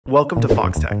Welcome to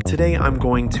Foxtecc. Today I'm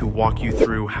going to walk you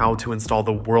through how to install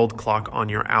the World Clock on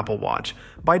your Apple Watch.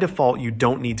 By default, you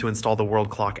don't need to install the World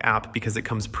Clock app because it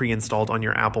comes pre-installed on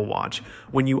your Apple Watch.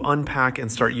 When you unpack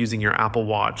and start using your Apple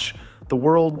Watch, the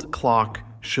World Clock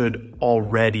should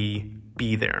already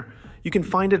be there. You can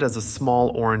find it as a small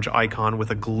orange icon with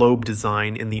a globe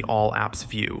design in the All Apps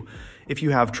view. If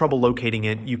you have trouble locating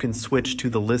it, you can switch to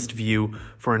the list view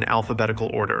for an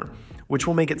alphabetical order, which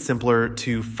will make it simpler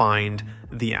to find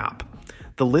the app.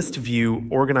 The list view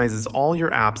organizes all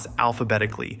your apps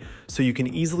alphabetically, so you can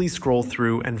easily scroll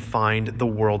through and find the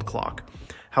World Clock.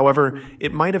 However,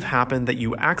 it might have happened that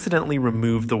you accidentally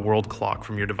removed the World Clock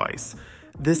from your device.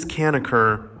 This can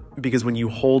occur because when you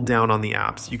hold down on the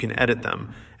apps, you can edit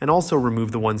them and also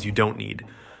remove the ones you don't need.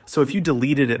 So if you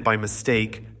deleted it by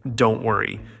mistake, don't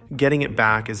worry. Getting it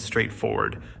back is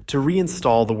straightforward. To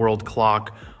reinstall the World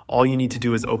Clock, all you need to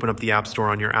do is open up the App Store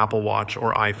on your Apple Watch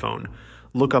or iPhone.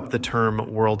 Look up the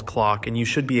term World Clock and you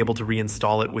should be able to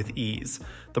reinstall it with ease.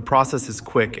 The process is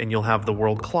quick and you'll have the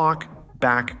World Clock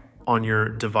back on your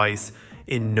device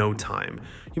in no time.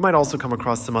 You might also come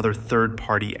across some other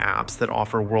third-party apps that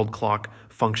offer World Clock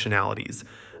functionalities.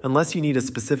 Unless you need a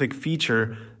specific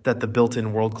feature that the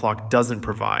built-in World Clock doesn't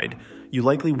provide, you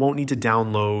likely won't need to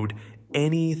download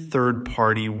any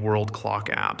third-party World Clock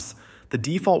apps. The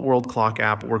default World Clock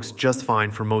app works just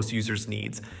fine for most users'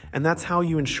 needs, and that's how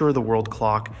you ensure the World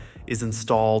Clock is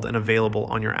installed and available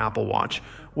on your Apple Watch.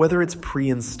 Whether it's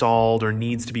pre-installed or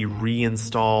needs to be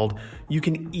reinstalled, you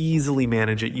can easily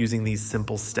manage it using these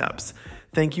simple steps.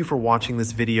 Thank you for watching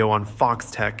this video on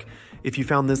Foxtecc. If you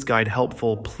found this guide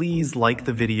helpful, please like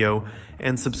the video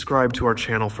and subscribe to our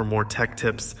channel for more tech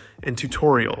tips and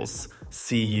tutorials.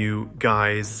 See you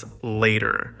guys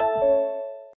later.